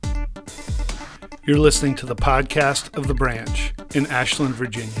You're listening to the podcast of The Branch in Ashland,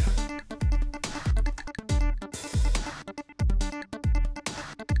 Virginia.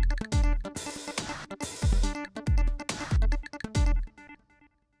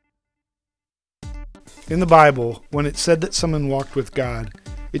 In the Bible, when it said that someone walked with God,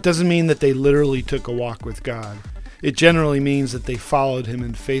 it doesn't mean that they literally took a walk with God. It generally means that they followed him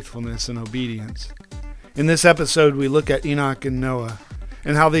in faithfulness and obedience. In this episode, we look at Enoch and Noah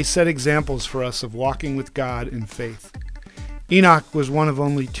and how they set examples for us of walking with God in faith. Enoch was one of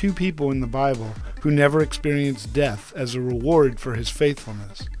only 2 people in the Bible who never experienced death as a reward for his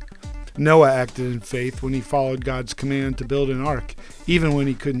faithfulness. Noah acted in faith when he followed God's command to build an ark, even when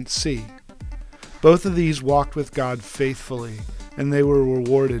he couldn't see. Both of these walked with God faithfully, and they were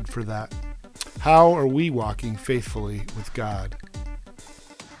rewarded for that. How are we walking faithfully with God?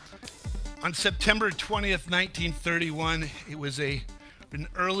 On September 20th, 1931, it was an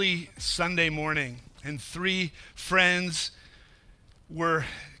early Sunday morning, and 3 friends were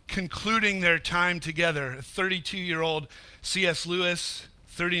concluding their time together. A 32-year-old C.S. Lewis,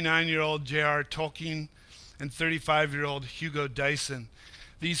 39-year-old J.R. Tolkien, and 35-year-old Hugo Dyson.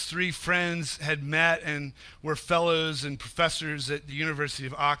 These 3 friends had met and were fellows and professors at the University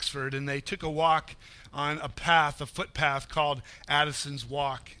of Oxford, and they took a walk on a footpath called Addison's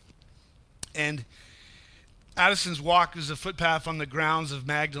Walk. And Addison's Walk is a footpath on the grounds of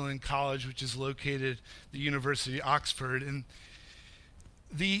Magdalen College, which is located at the University of Oxford. And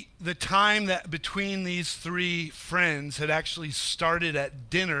the time that between these 3 friends had actually started at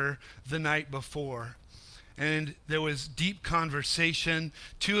dinner the night before. And there was deep conversation.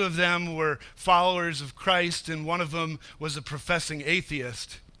 2 of them were followers of Christ, and one of them was a professing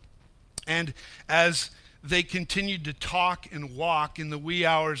atheist. And as they continued to talk and walk in the wee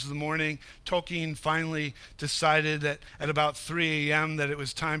hours of the morning, Tolkien finally decided that at about 3 a.m. that it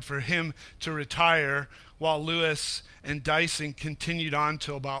was time for him to retire, while Lewis and Dyson continued on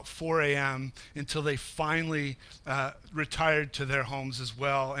till about 4 a.m. until they finally retired to their homes as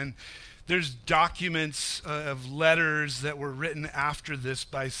well. And there's documents of letters that were written after this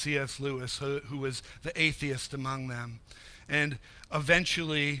by C.S. Lewis, who was the atheist among them. And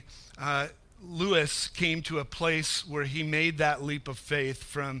eventually, Lewis came to a place where he made that leap of faith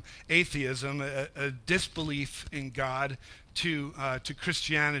from atheism, a disbelief in God, to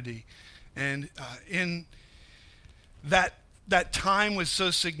Christianity. And in that time was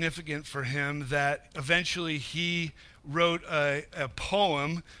so significant for him that eventually he wrote a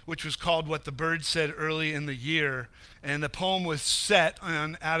poem which was called What the Bird Said Early in the Year. And the poem was set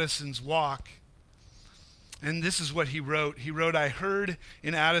on Addison's Walk. And this is what he wrote. He wrote, "I heard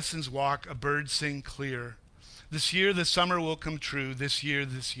in Addison's Walk a bird sing clear. This year the summer will come true, this year,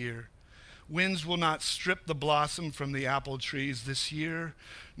 this year. Winds will not strip the blossom from the apple trees this year,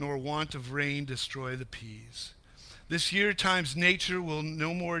 nor want of rain destroy the peas. This year time's nature will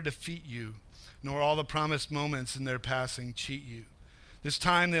no more defeat you, nor all the promised moments in their passing cheat you. This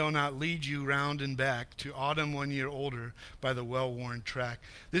time they will not lead you round and back to autumn 1 year older by the well-worn track.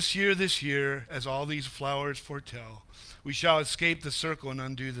 This year, as all these flowers foretell, we shall escape the circle and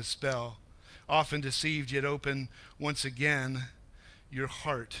undo the spell. Often deceived, yet open once again your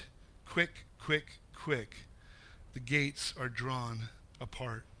heart. Quick, quick, quick, the gates are drawn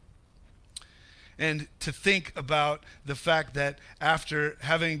apart." And to think about the fact that after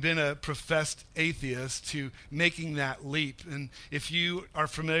having been a professed atheist to making that leap, and if you are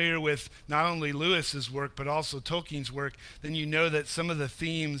familiar with not only Lewis's work but also Tolkien's work, then you know that some of the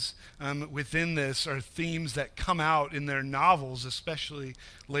themes within this are themes that come out in their novels, especially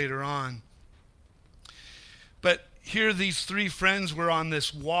later on. But here these 3 friends were on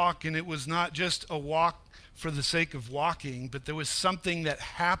this walk, and it was not just a walk for the sake of walking, but there was something that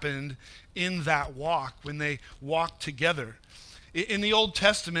happened in that walk when they walked together. In the Old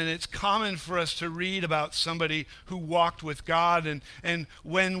Testament, it's common for us to read about somebody who walked with God, and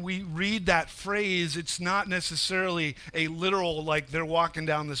when we read that phrase, it's not necessarily a literal, like they're walking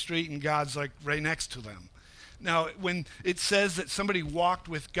down the street and God's like right next to them. Now, when it says that somebody walked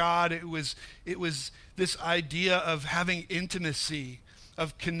with God, it was this idea of having intimacy,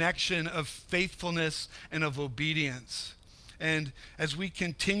 of connection, of faithfulness, and of obedience. And as we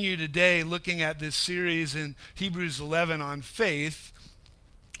continue today looking at this series in Hebrews 11 on faith,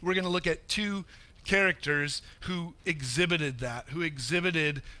 we're going to look at 2 characters who exhibited that, who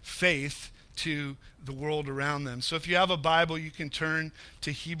exhibited faith to the world around them. So if you have a Bible, you can turn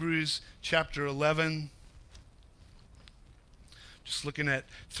to Hebrews chapter 11. Just looking at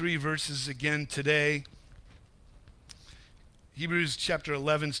 3 verses again today. Hebrews chapter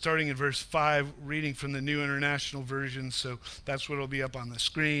 11, starting in verse 5, reading from the New International Version. So that's what will be up on the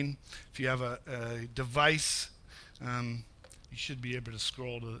screen. If you have a device, you should be able to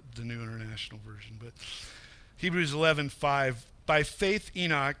scroll to the New International Version. But Hebrews 11:5. By faith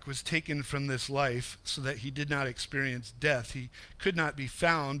Enoch was taken from this life so that he did not experience death. He could not be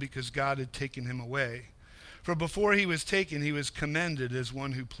found because God had taken him away. For before he was taken, he was commended as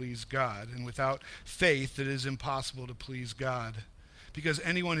one who pleased God. And without faith, it is impossible to please God. Because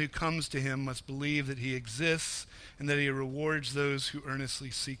anyone who comes to him must believe that he exists and that he rewards those who earnestly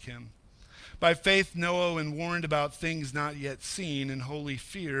seek him. By faith, Noah, when warned about things not yet seen, in holy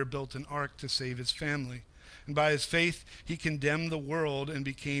fear, built an ark to save his family. And by his faith, he condemned the world and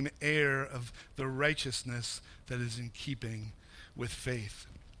became heir of the righteousness that is in keeping with faith.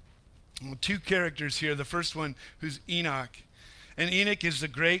 Well, two characters here. The first one, who's Enoch. And Enoch is the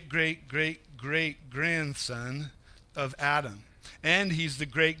great-great-great-great-grandson of Adam. And he's the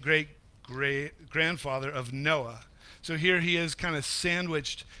great-great-great-grandfather of Noah. So here he is kind of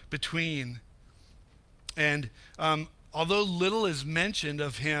sandwiched between. And although little is mentioned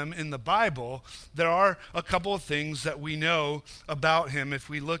of him in the Bible, there are a couple of things that we know about him. If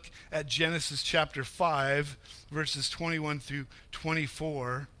we look at Genesis chapter 5, verses 21 through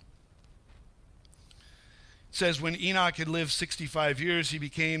 24, it says, when Enoch had lived 65 years, he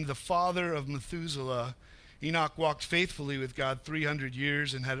became the father of Methuselah. Enoch walked faithfully with God 300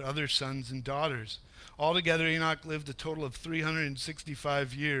 years and had other sons and daughters. Altogether, Enoch lived a total of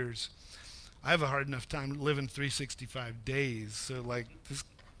 365 years. I have a hard enough time living 365 days. So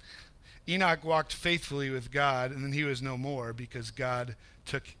Enoch walked faithfully with God, and then he was no more because God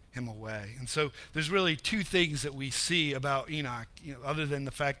took him away. And so there's really two things that we see about Enoch, other than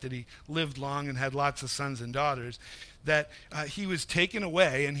the fact that he lived long and had lots of sons and daughters, that he was taken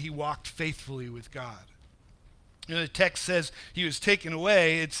away and he walked faithfully with God. The text says he was taken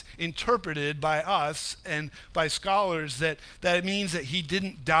away. It's interpreted by us and by scholars that it means that he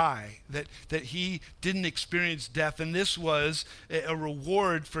didn't die, that he didn't experience death, and this was a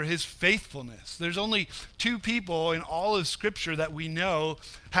reward for his faithfulness. There's only two people in all of Scripture that we know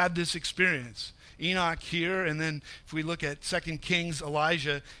had this experience. Enoch here, and then if we look at 2 Kings,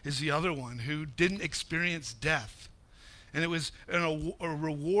 Elijah is the other one who didn't experience death. And it was a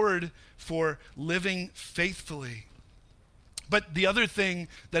reward for living faithfully. But the other thing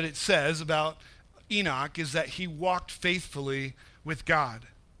that it says about Enoch is that he walked faithfully with God.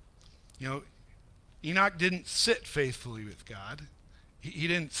 Enoch didn't sit faithfully with God. He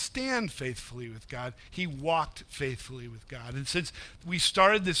didn't stand faithfully with God. He walked faithfully with God. And since we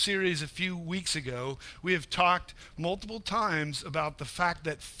started this series a few weeks ago, we have talked multiple times about the fact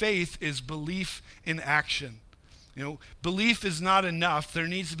that faith is belief in action. Belief is not enough. There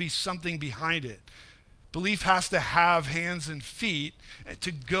needs to be something behind it. Belief has to have hands and feet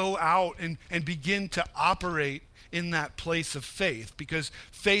to go out and begin to operate in that place of faith, because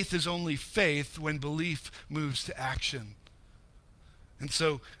faith is only faith when belief moves to action. And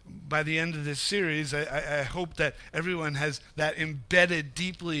so by the end of this series, I hope that everyone has that embedded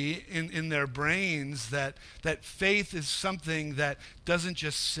deeply in their brains, that faith is something that doesn't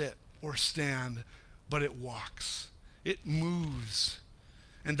just sit or stand, but it walks. It moves.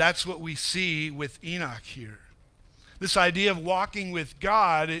 And that's what we see with Enoch here. This idea of walking with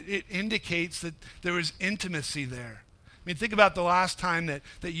God, it indicates that there is intimacy there. I mean, think about the last time that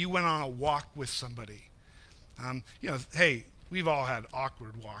you went on a walk with somebody. Hey, we've all had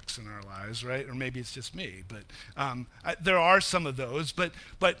awkward walks in our lives, right? Or maybe it's just me, but there are some of those. But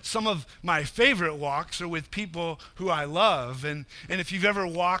some of my favorite walks are with people who I love. And if you've ever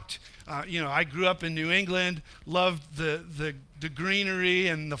walked, I grew up in New England, loved the greenery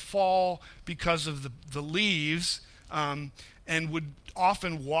and the fall because of the leaves, and would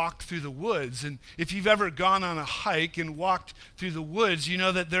often walk through the woods. And if you've ever gone on a hike and walked through the woods, you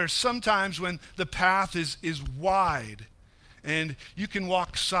know that there are some times when the path is wide. And you can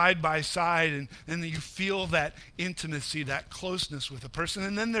walk side by side, and you feel that intimacy, that closeness with a person.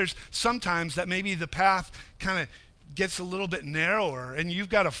 And then there's sometimes that maybe the path kind of gets a little bit narrower, and you've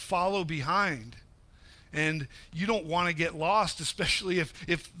got to follow behind. And you don't want to get lost, especially if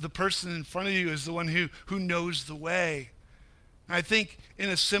the person in front of you is the one who knows the way. I think in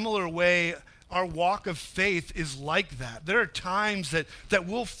a similar way, our walk of faith is like that. There are times that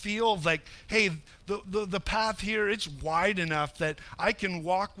we'll feel like, hey, the path here, it's wide enough that I can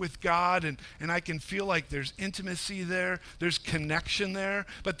walk with God and I can feel like there's intimacy there, there's connection there.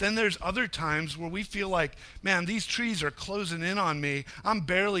 But then there's other times where we feel like, man, these trees are closing in on me. I'm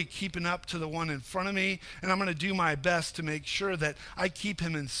barely keeping up to the one in front of me, and I'm going to do my best to make sure that I keep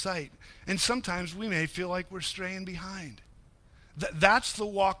him in sight. And sometimes we may feel like we're straying behind. That's the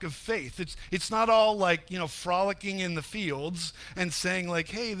walk of faith. It's not all like, frolicking in the fields and saying like,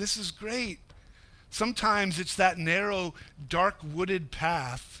 hey, this is great. Sometimes it's that narrow, dark, wooded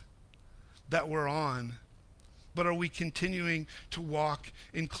path that we're on. But are we continuing to walk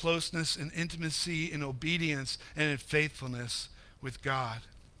in closeness and intimacy and obedience and in faithfulness with God?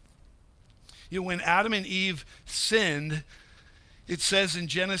 When Adam and Eve sinned, it says in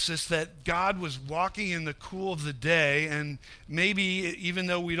Genesis that God was walking in the cool of the day, and maybe, even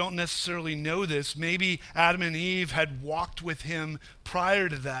though we don't necessarily know this, maybe Adam and Eve had walked with him prior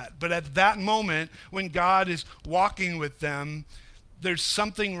to that. But at that moment, when God is walking with them, there's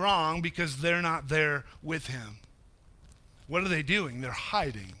something wrong because they're not there with him. What are they doing? They're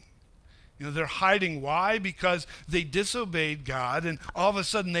hiding. They're hiding. Why? Because they disobeyed God, and all of a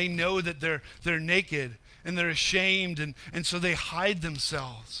sudden they know that they're naked and they're ashamed, and so they hide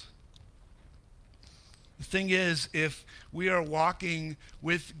themselves. The thing is, if we are walking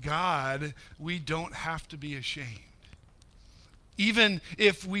with God, we don't have to be ashamed. Even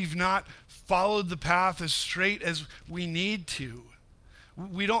if we've not followed the path as straight as we need to,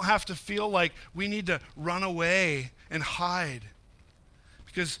 we don't have to feel like we need to run away and hide.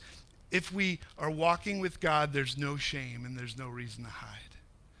 Because if we are walking with God, there's no shame and there's no reason to hide.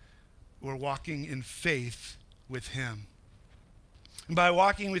 We're walking in faith with him. And by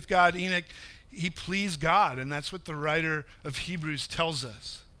walking with God, Enoch, he pleased God, and that's what the writer of Hebrews tells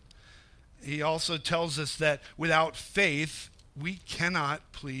us. He also tells us that without faith, we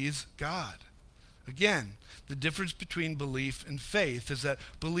cannot please God. Again, the difference between belief and faith is that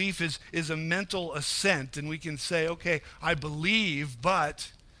belief is a mental assent, and we can say, okay, I believe,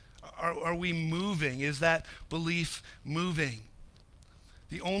 but are we moving? Is that belief moving?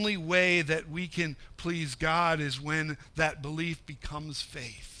 The only way that we can please God is when that belief becomes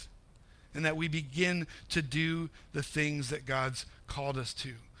faith, and that we begin to do the things that God's called us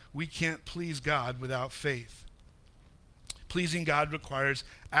to. We can't please God without faith. Pleasing God requires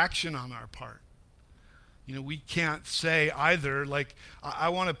action on our part. We can't say either, like, I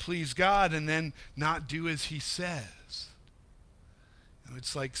want to please God and then not do as he says.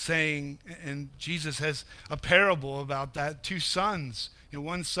 It's like saying, and Jesus has a parable about that, two sons.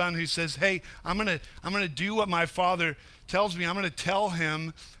 One son who says, hey, I'm gonna do what my father tells me. I'm going to tell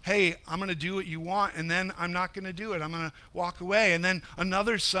him, hey, I'm going to do what you want, and then I'm not going to do it. I'm going to walk away. And then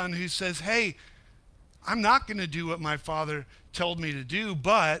another son who says, hey, I'm not going to do what my father told me to do,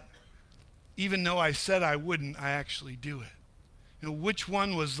 but even though I said I wouldn't, I actually do it. Which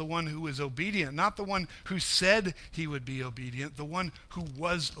one was the one who was obedient? Not the one who said he would be obedient, the one who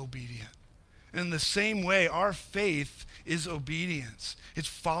was obedient. And in the same way, our faith is obedience. It's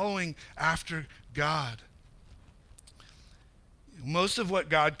following after God. Most of what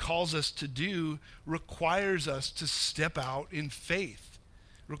God calls us to do requires us to step out in faith.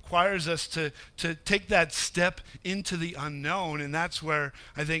 Requires us to take that step into the unknown, and that's where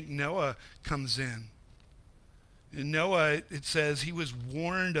I think Noah comes in. In Noah, it says he was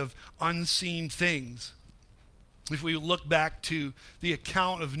warned of unseen things. If we look back to the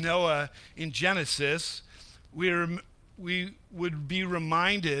account of Noah in Genesis, we would be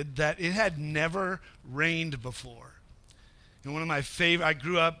reminded that it had never rained before. And one of my favorite, I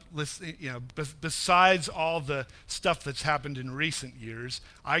grew up listening, besides all the stuff that's happened in recent years,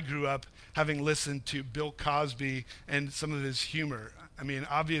 I grew up having listened to Bill Cosby and some of his humor. I mean,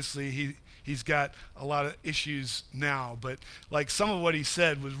 obviously he's got a lot of issues now, but like some of what he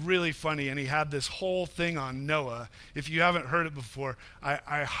said was really funny, and he had this whole thing on Noah. If you haven't heard it before,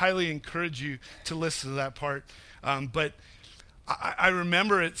 I highly encourage you to listen to that part. But I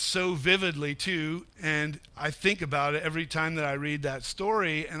remember it so vividly too, and I think about it every time that I read that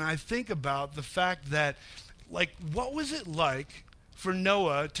story, and I think about the fact that, like, what was it like for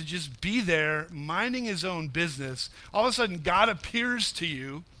Noah to just be there minding his own business? All of a sudden, God appears to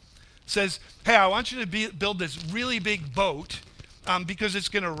you, says, hey, I want you to build this really big boat because it's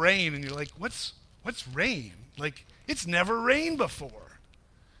going to rain. And you're like, what's rain? Like, it's never rained before.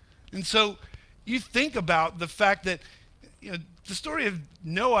 And so you think about the fact that, the story of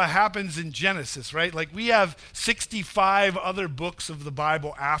Noah happens in Genesis, right? Like, we have 65 other books of the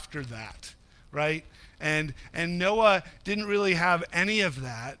Bible after that, right? And Noah didn't really have any of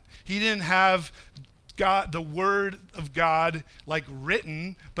that. He didn't have God, the Word of God, like,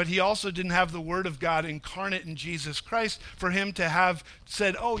 written, but he also didn't have the Word of God incarnate in Jesus Christ for him to have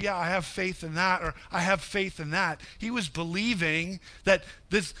said, oh yeah, I have faith in that, or I have faith in that. He was believing that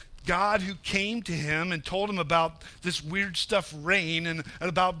this God who came to him and told him about this weird stuff, rain, and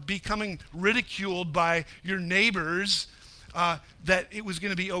about becoming ridiculed by your neighbors, that it was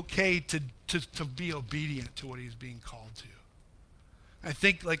going to be okay to be obedient to what he was being called to. I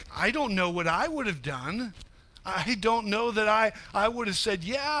think, like, I don't know what I would have done. I don't know that I would have said,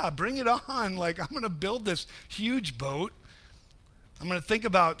 yeah, bring it on. Like, I'm going to build this huge boat. I'm going to think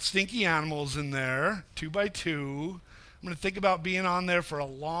about stinky animals in there, 2x2. I'm going to think about being on there for a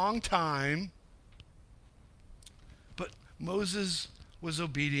long time. But Moses was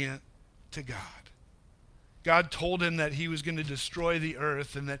obedient to God. God told him that he was going to destroy the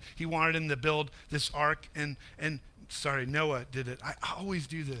earth and that he wanted him to build this ark. And Noah did it. I always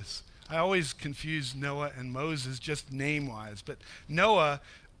do this. I always confuse Noah and Moses just name-wise. But Noah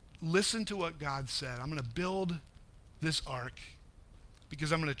listened to what God said. I'm going to build this ark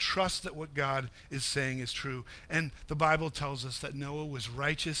because I'm going to trust that what God is saying is true. And the Bible tells us that Noah was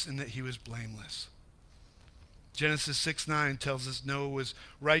righteous and that he was blameless. Genesis 6:9 tells us Noah was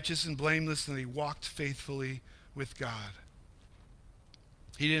righteous and blameless and he walked faithfully with God.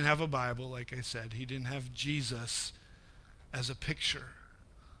 He didn't have a Bible, like I said. He didn't have Jesus as a picture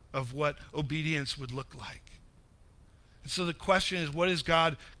of what obedience would look like. And so the question is, what is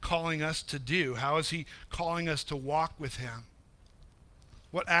God calling us to do? How is he calling us to walk with him?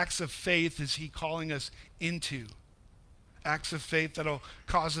 What acts of faith is he calling us into? Acts of faith that'll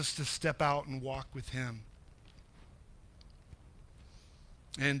cause us to step out and walk with him.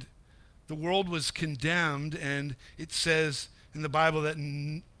 And the world was condemned, and it says in the Bible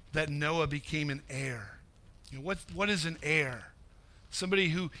that Noah became an heir. You know, what is an heir? Somebody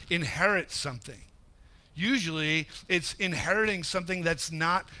who inherits something. Usually, it's inheriting something that's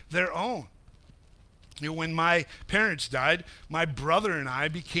not their own. You know, when my parents died, my brother and I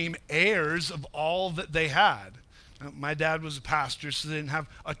became heirs of all that they had. My dad was a pastor, so they didn't have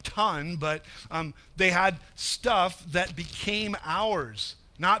a ton, but they had stuff that became ours.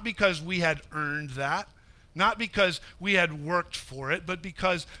 Not because we had earned that, not because we had worked for it, but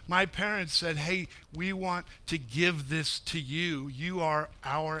because my parents said, hey, we want to give this to you. You are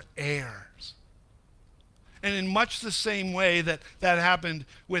our heirs. And in much the same way that happened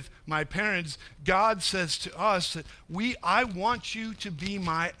with my parents, God says to us that I want you to be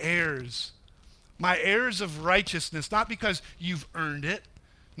my heirs of righteousness, not because you've earned it,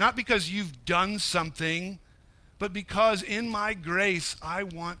 not because you've done something, but because in my grace, I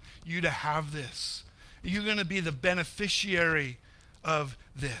want you to have this. You're going to be the beneficiary of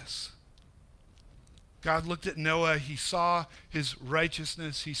this. God looked at Noah. He saw his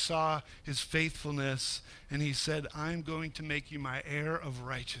righteousness. He saw his faithfulness. And he said, I'm going to make you my heir of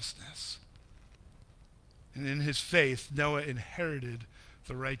righteousness. And in his faith, Noah inherited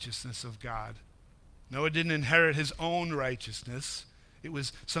the righteousness of God. Noah didn't inherit his own righteousness. It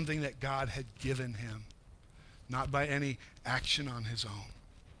was something that God had given him, not by any action on his own.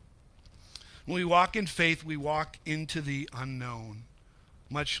 When we walk in faith, we walk into the unknown,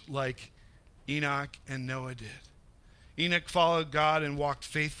 much like Enoch and Noah did. Enoch followed God and walked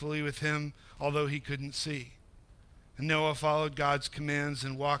faithfully with him, although he couldn't see. And Noah followed God's commands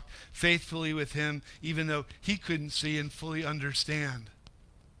and walked faithfully with him, even though he couldn't see and fully understand.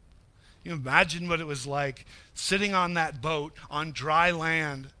 You imagine what it was like sitting on that boat on dry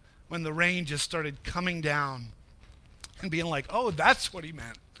land when the rain just started coming down and being like, oh, that's what he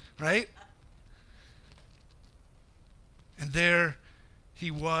meant, right? And there he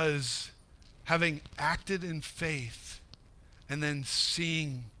was, having acted in faith and then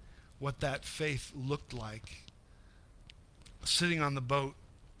seeing what that faith looked like. Sitting on the boat,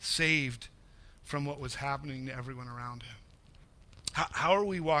 saved from what was happening to everyone around him. How are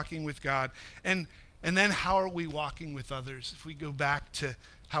we walking with God? And then how are we walking with others? If we go back to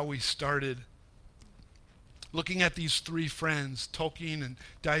how we started, looking at these three friends, Tolkien and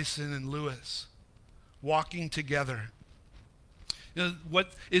Dyson and Lewis, walking together. You know,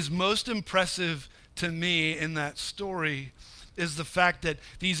 what is most impressive to me in that story is the fact that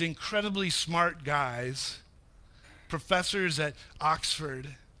these incredibly smart guys, professors at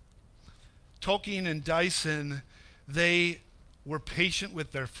Oxford, Tolkien and Dyson, they were patient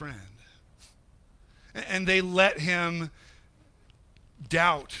with their friend. And they let him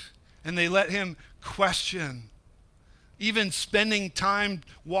doubt, and they let him question, even spending time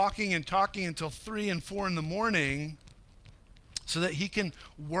walking and talking until 3 and 4 in the morning so that he can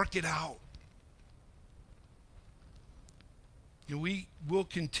work it out. You know, we will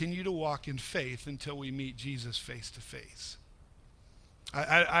continue to walk in faith until we meet Jesus face to face.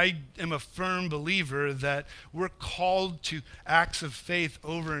 I am a firm believer that we're called to acts of faith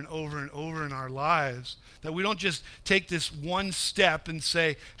over and over and over in our lives. That we don't just take this one step and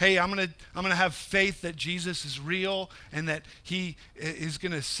say, hey, I'm gonna have faith that Jesus is real and that he is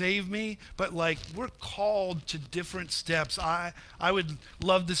gonna save me. But like, we're called to different steps. I would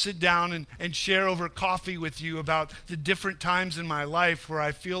love to sit down and share over coffee with you about the different times in my life where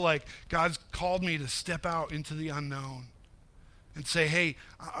I feel like God's called me to step out into the unknown and say, hey,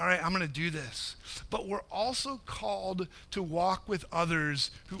 all right, I'm going to do this. But we're also called to walk with others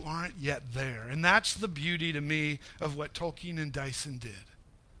who aren't yet there. And that's the beauty to me of what Tolkien and Dyson did,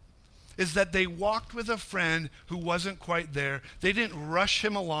 is that they walked with a friend who wasn't quite there. They didn't rush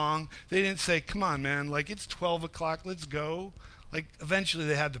him along. They didn't say, come on, man, like it's 12 o'clock, let's go. Like eventually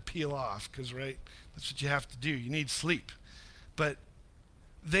they had to peel off because, right, that's what you have to do. You need sleep. But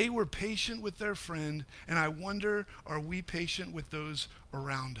they were patient with their friend, and I wonder, are we patient with those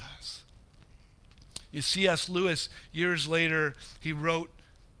around us? C.S. Lewis, years later, he wrote,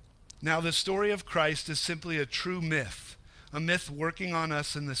 now the story of Christ is simply a true myth, a myth working on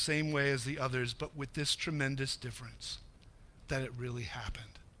us in the same way as the others, but with this tremendous difference, that it really happened.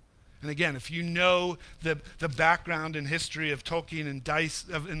 And again, if you know the background and history of Tolkien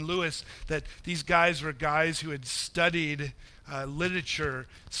and Lewis, that these guys were guys who had studied literature,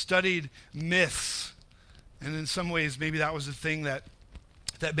 studied myths, and in some ways maybe that was the thing that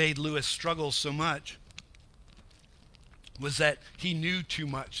made Lewis struggle so much, was that he knew too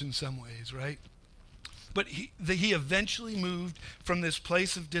much in some ways, right? But he eventually moved from this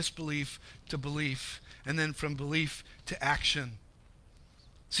place of disbelief to belief, and then from belief to action.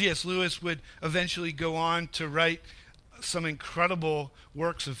 C.S. Lewis would eventually go on to write some incredible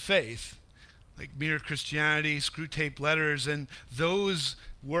works of faith, like Mere Christianity, Screwtape Letters, and those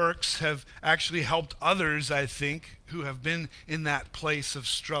works have actually helped others, I think, who have been in that place of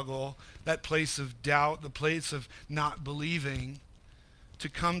struggle, that place of doubt, the place of not believing, to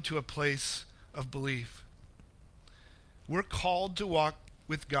come to a place of belief. We're called to walk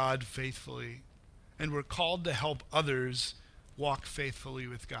with God faithfully, and we're called to help others walk faithfully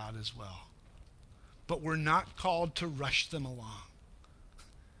with God as well. But we're not called to rush them along.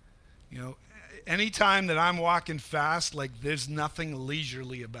 You know, anytime that I'm walking fast, like there's nothing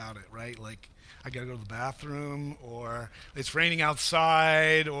leisurely about it, right? Like I gotta go to the bathroom, or it's raining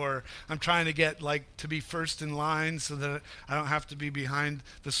outside, or I'm trying to get like to be first in line so that I don't have to be behind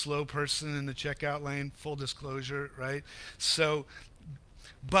the slow person in the checkout lane, full disclosure, right? So,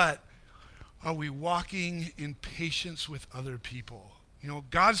 but are we walking in patience with other people? You know,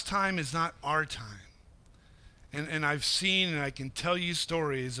 God's time is not our time. And I've seen, and I can tell you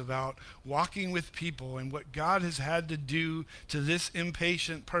stories about walking with people and what God has had to do to this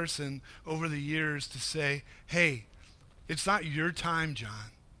impatient person over the years to say, hey, it's not your time,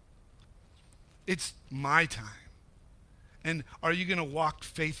 John. It's my time. And are you going to walk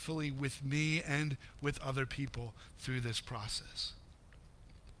faithfully with me and with other people through this process?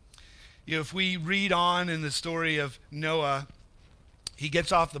 You know, if we read on in the story of Noah, he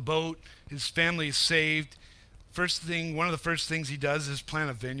gets off the boat, his family is saved. One of the first things he does is plant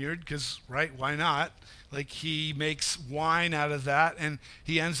a vineyard, because, right, why not? Like, he makes wine out of that, and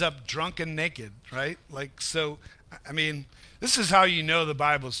he ends up drunk and naked, right? Like, so, I mean, this is how you know the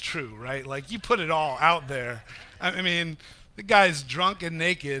Bible's true, right? Like, you put it all out there. I mean, the guy's drunk and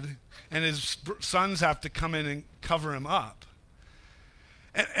naked, and his sons have to come in and cover him up.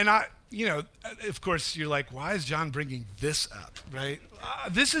 And I, you know, of course, you're like, why is John bringing this up, right?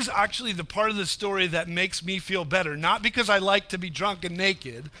 This is actually the part of the story that makes me feel better. Not because I like to be drunk and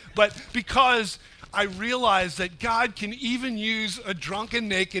naked, but because I realize that God can even use a drunk and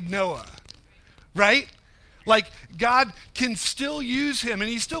naked Noah, right? Like, God can still use him, and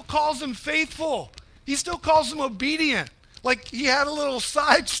he still calls him faithful. He still calls him obedient. Like, he had a little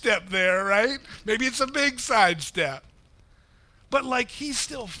sidestep there, right? Maybe it's a big sidestep. But like, he's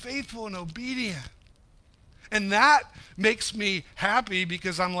still faithful and obedient. And that makes me happy,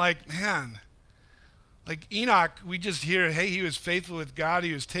 because I'm like, man, like Enoch, we just hear, hey, he was faithful with God,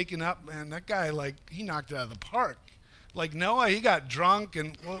 he was taken up, man, that guy, like, he knocked it out of the park. Like Noah, he got drunk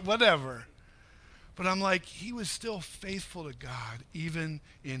and whatever. But I'm like, he was still faithful to God, even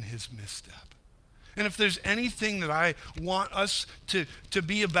in his misstep. And if there's anything that I want us to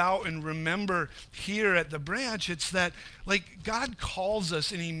be about and remember here at the branch, it's that, like, God calls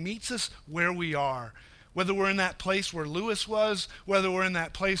us and he meets us where we are. Whether we're in that place where Lewis was, whether we're in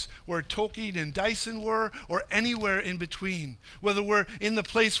that place where Tolkien and Dyson were, or anywhere in between. Whether we're in the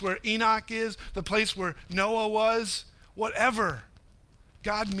place where Enoch is, the place where Noah was, whatever.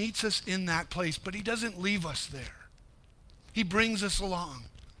 God meets us in that place, but he doesn't leave us there. He brings us along,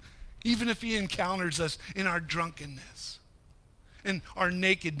 even if he encounters us in our drunkenness and our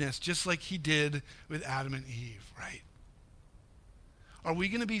nakedness, just like he did with Adam and Eve, right? Are we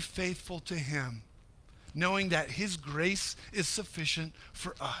going to be faithful to him, knowing that his grace is sufficient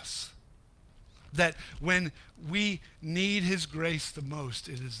for us? That when we need his grace the most,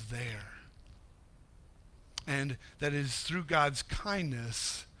 it is there. And that it is through God's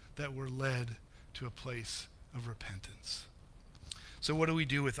kindness that we're led to a place of repentance. So what do we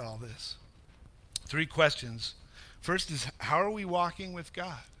do with all this? 3 questions. First is, how are we walking with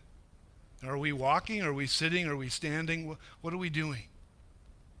God? Are we walking? Are we sitting? Are we standing? What are we doing?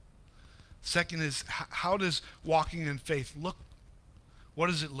 Second is, how does walking in faith look? What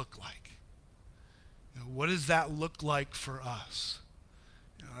does it look like? What does that look like for us?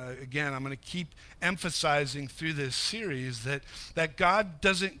 Again, I'm going to keep emphasizing through this series that God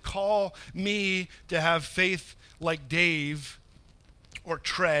doesn't call me to have faith like Dave or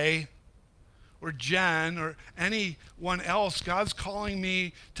Trey or Jen or anyone else. God's calling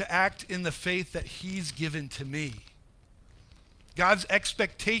me to act in the faith that he's given to me. God's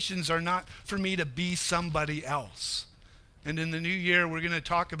expectations are not for me to be somebody else. And in the new year, we're going to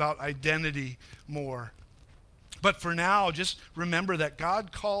talk about identity more. But for now, just remember that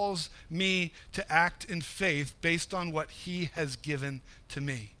God calls me to act in faith based on what he has given to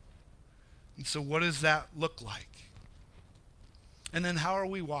me. And so what does that look like? And then how are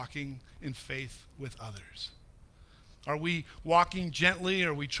we walking in faith with others? Are we walking gently?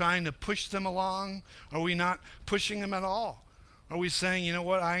 Are we trying to push them along? Are we not pushing them at all? Are we saying, you know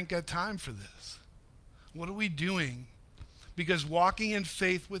what, I ain't got time for this? What are we doing? Because walking in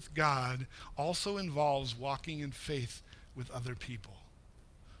faith with God also involves walking in faith with other people.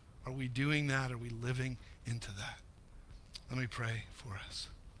 Are we doing that? Are we living into that? Let me pray for us.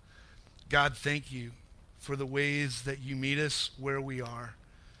 God, thank you for the ways that you meet us where we are.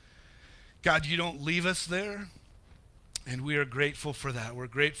 God, you don't leave us there, and we are grateful for that. We're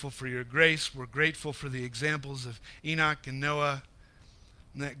grateful for your grace. We're grateful for the examples of Enoch and Noah.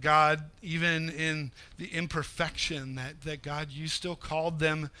 And that God, even in the imperfection, that God, you still called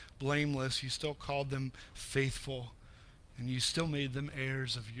them blameless. You still called them faithful. And you still made them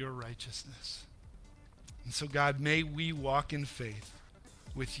heirs of your righteousness. And so God, may we walk in faith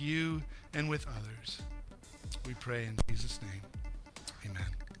with you and with others. We pray in Jesus' name. Amen.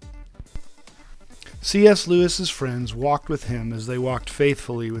 C.S. Lewis's friends walked with him as they walked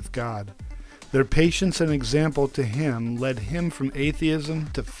faithfully with God. Their patience and example to him led him from atheism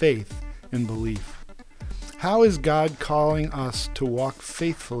to faith and belief. How is God calling us to walk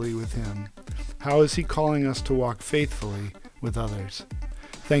faithfully with him? How is he calling us to walk faithfully with others?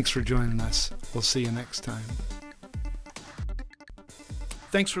 Thanks for joining us. We'll see you next time.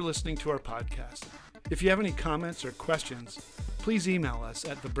 Thanks for listening to our podcast. If you have any comments or questions, please email us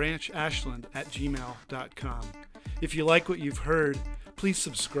at thebranchashland@gmail.com. If you like what you've heard, please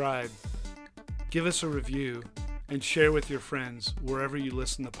subscribe, give us a review, and share with your friends wherever you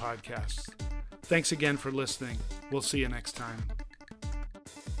listen to podcasts. Thanks again for listening. We'll see you next time.